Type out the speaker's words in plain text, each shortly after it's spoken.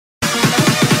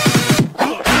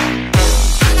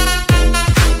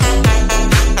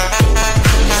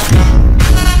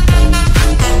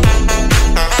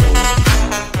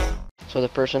So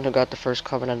the person who got the first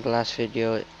comment on the last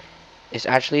video is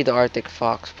actually the Arctic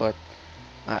Fox, but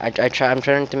I'm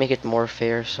trying to make it more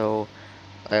fair, so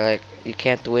you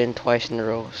can't win twice in a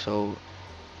row, so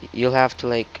you'll have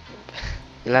to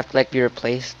be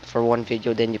replaced for one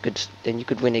video, then you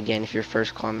could win again if your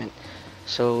first comment.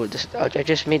 So I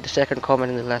just made the second comment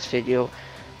in the last video,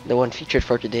 the one featured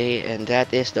for today, and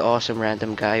that is the awesome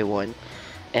random guy one,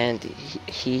 and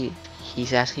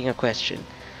he's asking a question.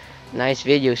 Nice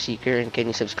video, Seeker, and can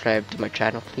you subscribe to my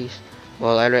channel, please?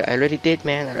 Well, I already did,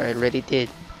 man. I already did.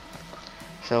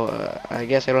 So I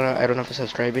guess I don't have to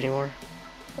subscribe anymore.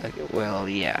 Well,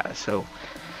 yeah. So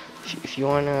if you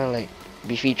wanna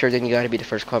be featured, then you gotta be the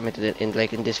first comment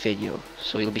in this video.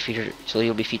 So you'll be featured. So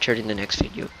you'll be featured in the next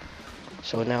video.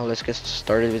 So now let's get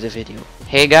started with the video.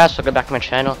 Hey guys, welcome back to my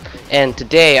channel, and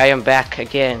today I am back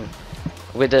again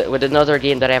with another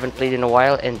game that I haven't played in a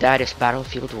while, and that is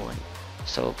Battlefield 1.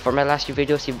 So for my last few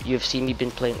videos, you've seen me been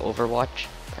playing Overwatch,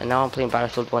 and now I'm playing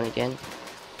Battlefield 1 again.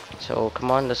 So come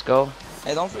on, let's go.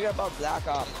 Hey, don't forget about Black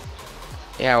Ops.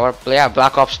 Yeah, or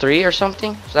Black Ops 3 or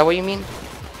something. Is that what you mean?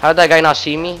 How did that guy not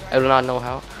see me? I do not know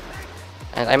how.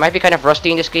 And I might be kind of rusty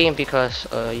in this game because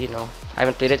you know, I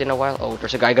haven't played it in a while. Oh,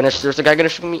 there's a guy gonna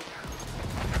shoot me.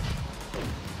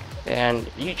 And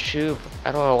YouTube,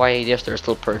 I don't know why they're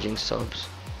still purging subs.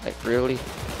 Like, really?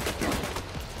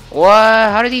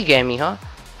 What? How did he get me, huh?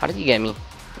 How did he get me?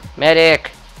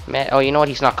 Medic! Oh, you know what?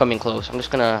 He's not coming close. I'm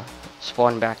just gonna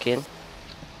spawn back in.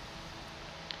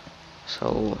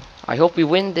 So, I hope we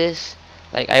win this.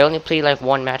 Like, I only played like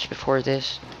one match before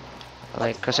this.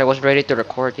 Like, cause I wasn't ready to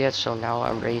record yet, so now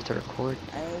I'm ready to record.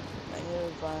 I need to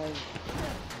revive.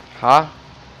 Huh?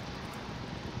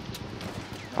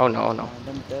 Oh no, oh no.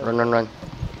 Run.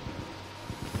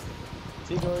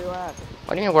 See where you at?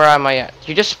 What do you mean, where am I at?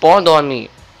 You just spawned on me.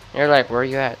 You're like, where are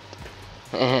you at?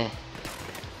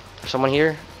 Someone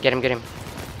here? Get him.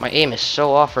 My aim is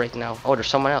so off right now. Oh, there's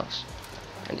someone else.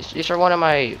 And these are one of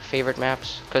my favorite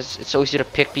maps, because it's so easy to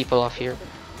pick people off here.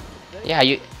 Yeah,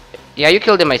 you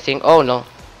killed him, I think. Oh, no.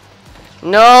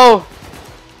 No!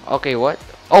 Okay, what?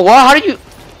 Oh, what? How did you...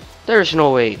 There's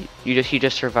no way. He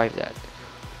just survived that.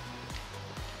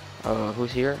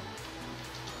 Who's here?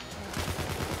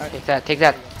 Take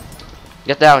that.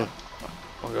 Get down.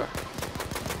 Oh, God.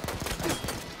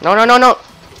 No.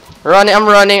 I'm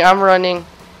running. I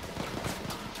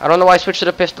don't know why I switched to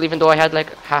the pistol even though I had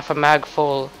like half a mag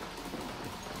full.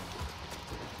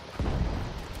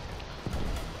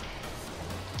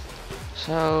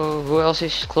 So, who else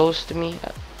is close to me?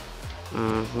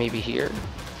 Maybe here?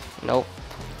 Nope.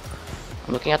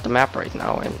 I'm looking at the map right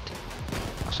now and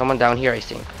someone down here, I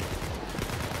think.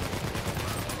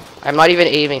 I'm not even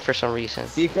aiming for some reason.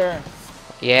 Seeker.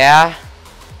 Yeah?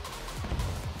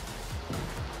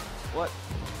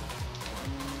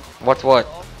 What? What?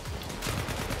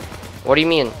 What do you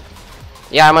mean?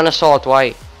 Yeah, I'm an assault.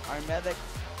 Why? Our medic.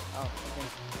 Oh, okay.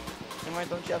 Why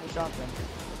don't you have a shotgun?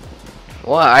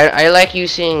 Well, I like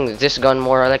using this gun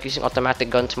more. I like using automatic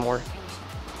guns more.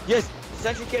 Yes,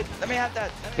 sentry kit. Let me have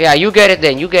that. Yeah, you get it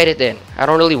then. I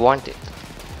don't really want it.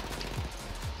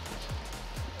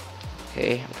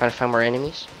 Okay, I'm trying to find more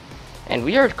enemies. And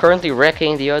we are currently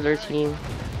wrecking the other team.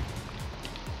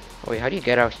 Wait, how do you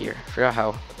get out here? I forgot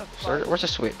how. So, where's the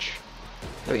switch?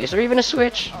 Wait, is there even a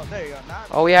switch? Oh, there you go.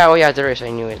 Oh yeah, there is. I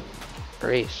knew it.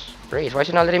 Race. Why is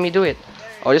it not letting me do it?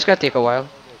 Oh, this is gonna take a while.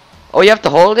 Oh, you have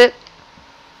to hold it?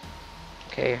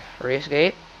 Okay, race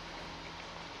gate.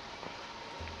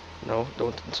 No,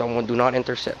 do not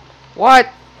intercept. What?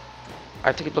 I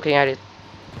have to keep looking at it.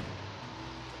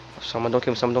 Someone don't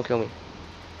kill me.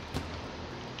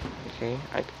 Okay,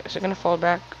 is it gonna fall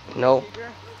back? Nope.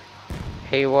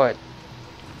 Hey, what?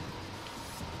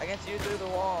 I can see you through the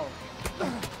wall.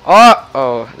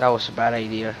 Oh, that was a bad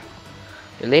idea.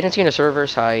 The latency in the server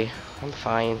is high. I'm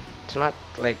fine. It's not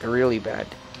like really bad.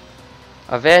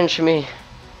 Avenge me,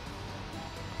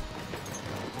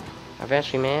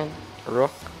 man.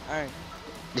 Rook. Alright.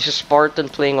 This is Spartan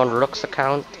playing on Rook's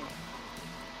account.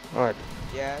 What?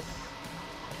 Yes.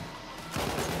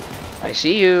 I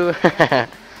see you.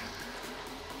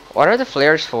 What are the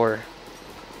flares for?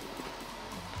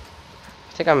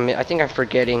 I think I'm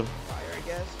forgetting. Fire, I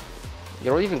guess.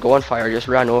 You don't even go on fire, just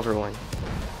run over one.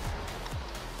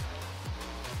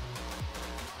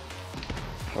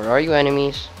 Where are you,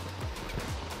 enemies?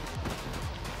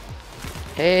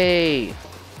 Hey!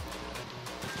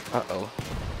 Uh-oh.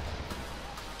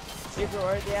 Seeker,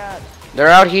 where are they at? They're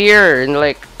out here, and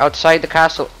like, outside the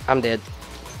castle. I'm dead.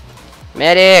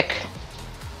 Medic!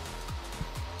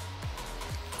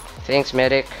 Thanks,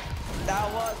 medic.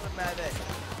 That was a medic.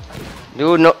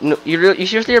 Dude, no, no, you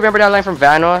seriously remember that line from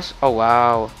Vanos? Oh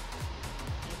wow.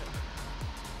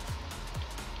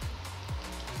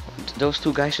 Those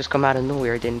two guys just come out of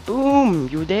nowhere, then boom,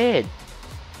 you dead.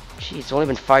 Gee, it's only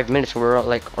been 5 minutes and we're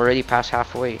like already past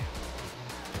halfway.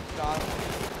 God.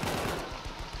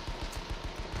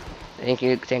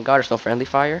 Thank God there's no friendly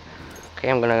fire. Okay,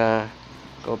 I'm gonna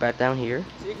go back down here.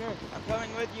 Seeker, I'm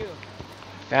coming with you.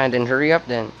 And then hurry up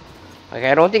then.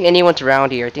 Okay, I don't think anyone's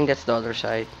around here. I think that's the other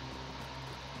side.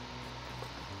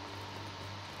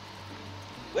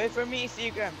 Wait for me,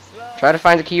 Seeker. I'm slow. Try to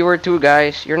find the keyword too,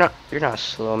 guys. You're not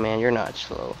slow, man. You're not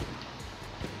slow.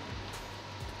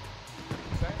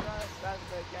 Trying to run as fast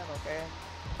as I can, okay?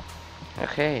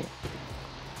 Okay.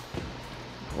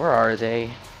 Where are they?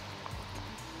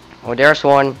 Oh, there's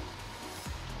one.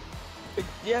 Do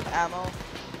you have ammo?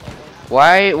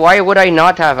 Why would I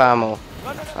not have ammo?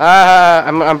 Run, run, run. Ah,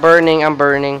 I'm burning. I'm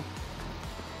burning.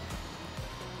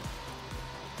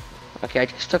 Okay, I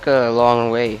just took a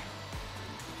long way.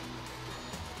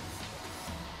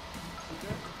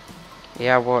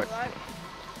 Yeah, what?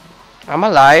 I'm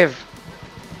alive.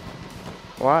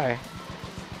 Why?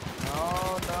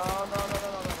 No, no, no, no, no, no,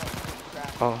 no, no.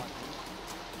 Crap. Oh.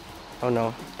 Oh no.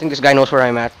 I think this guy knows where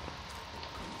I'm at.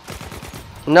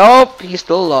 Nope, he's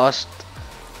still lost.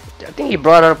 I think he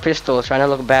brought out a pistol, trying to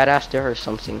look badass there or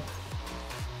something.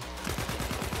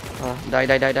 Die,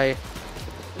 die, die, die.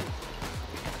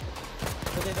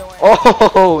 But they don't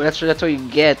want Oh, that's what you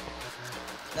get.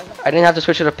 That's I didn't have to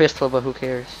switch to the pistol, but who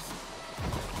cares?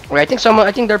 Wait, I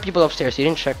think there are people upstairs. You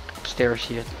didn't check upstairs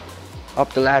yet.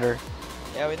 Up the ladder.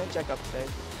 Yeah, we didn't check upstairs.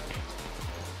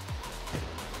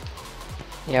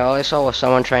 Yeah, all I saw was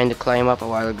someone trying to climb up a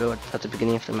while ago at the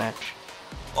beginning of the match.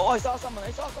 Oh, I saw someone.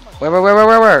 I saw someone.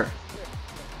 Where?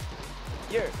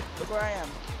 Here, look where I am.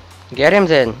 Get him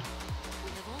then.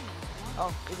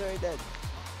 Oh, he's already dead.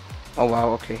 Oh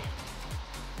wow, okay.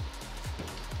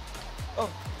 Oh,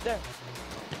 there.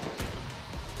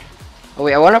 Oh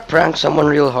wait, I wanna prank someone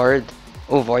real hard.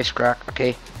 Oh, voice crack,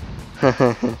 okay.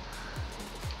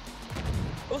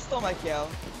 Who stole my kill?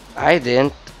 I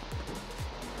didn't.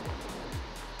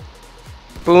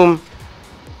 Boom.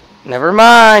 Never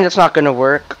mind, it's not gonna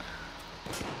work.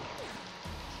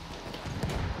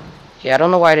 Yeah, I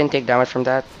don't know why I didn't take damage from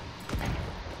that.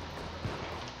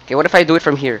 Okay, what if I do it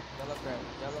from here? Yellow print,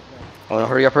 yellow print. Oh no,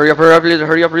 hurry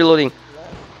up, reloading.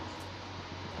 Left.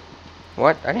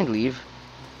 What? I didn't leave.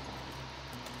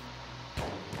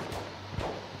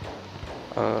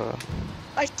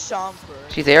 I saw him first.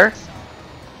 Is he there?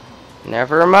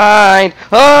 Never mind.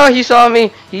 Oh, he saw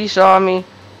me. He saw me.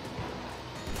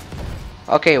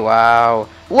 Okay, wow.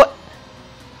 What?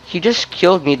 He just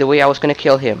killed me the way I was gonna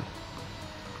kill him.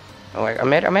 Oh, I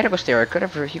might have was there. He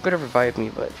could have revived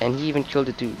me, and he even killed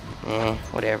the dude.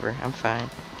 Whatever. I'm fine.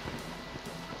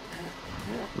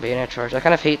 Bayonet charge. I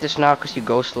kind of hate this now because you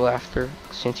go slow after,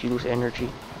 since you lose energy.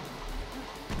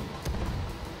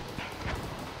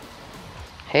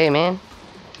 Hey, man.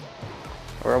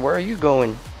 Where are you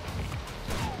going?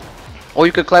 Oh,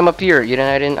 you could climb up here.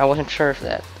 I wasn't sure of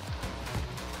that.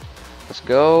 Let's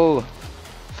go.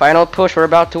 Final push. We're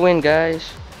about to win,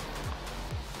 guys.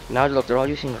 Now look, they're all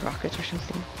using rockets or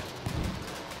something.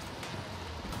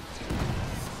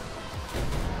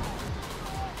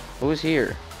 Who's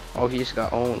here? Oh, he just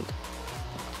got owned.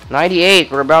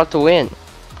 98. We're about to win.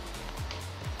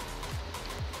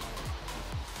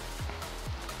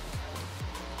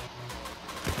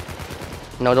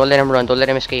 No, don't let him run. Don't let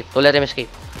him escape. Don't let him escape.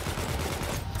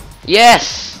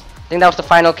 Yes! I think that was the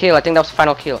final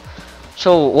kill.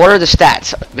 So, what are the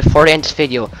stats? Before I end this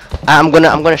video, I'm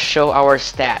gonna show our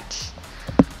stats.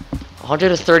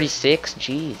 136.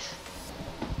 Jeez.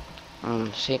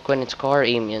 Sequin and Scar,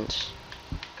 Amiens.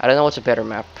 I don't know what's a better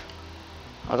map.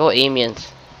 I'll go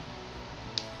Amiens.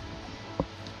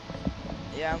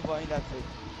 Yeah, I'm going that way.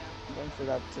 Going for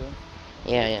that too.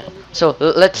 Yeah. So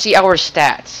let's see our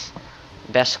stats.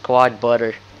 Best squad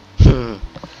butter.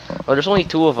 Well, there's only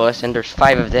 2 of us and there's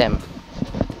 5 of them.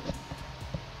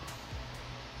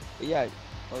 Yeah.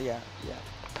 Oh yeah. Yeah.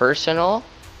 Personal.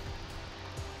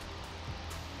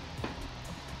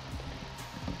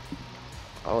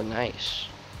 Oh, nice.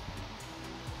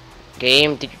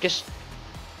 Game. Did you just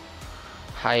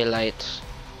highlights?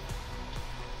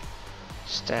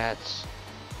 Stats.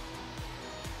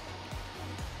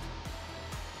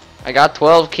 I got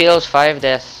 12 kills, 5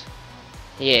 deaths.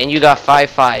 Yeah, and you got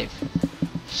 5-5.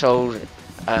 So,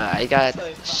 I got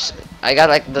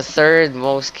like the 3rd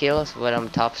most kills, but I'm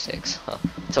top 6.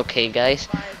 It's okay, guys.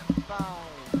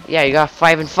 5-5. Yeah, you got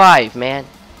 5 and 5, man.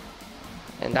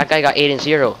 And that guy got 8 and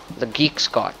 0. The geek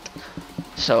Scott.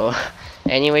 So,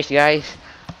 anyways, guys,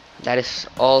 that is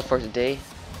all for today,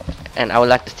 and I would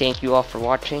like to thank you all for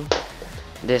watching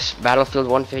this Battlefield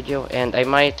 1 video, and I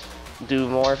might do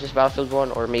more of this Battlefield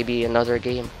 1 or maybe another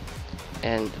game.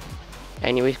 And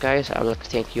anyways guys, I would like to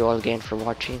thank you all again for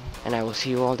watching, and I will see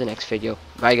you all in the next video.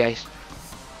 Bye guys.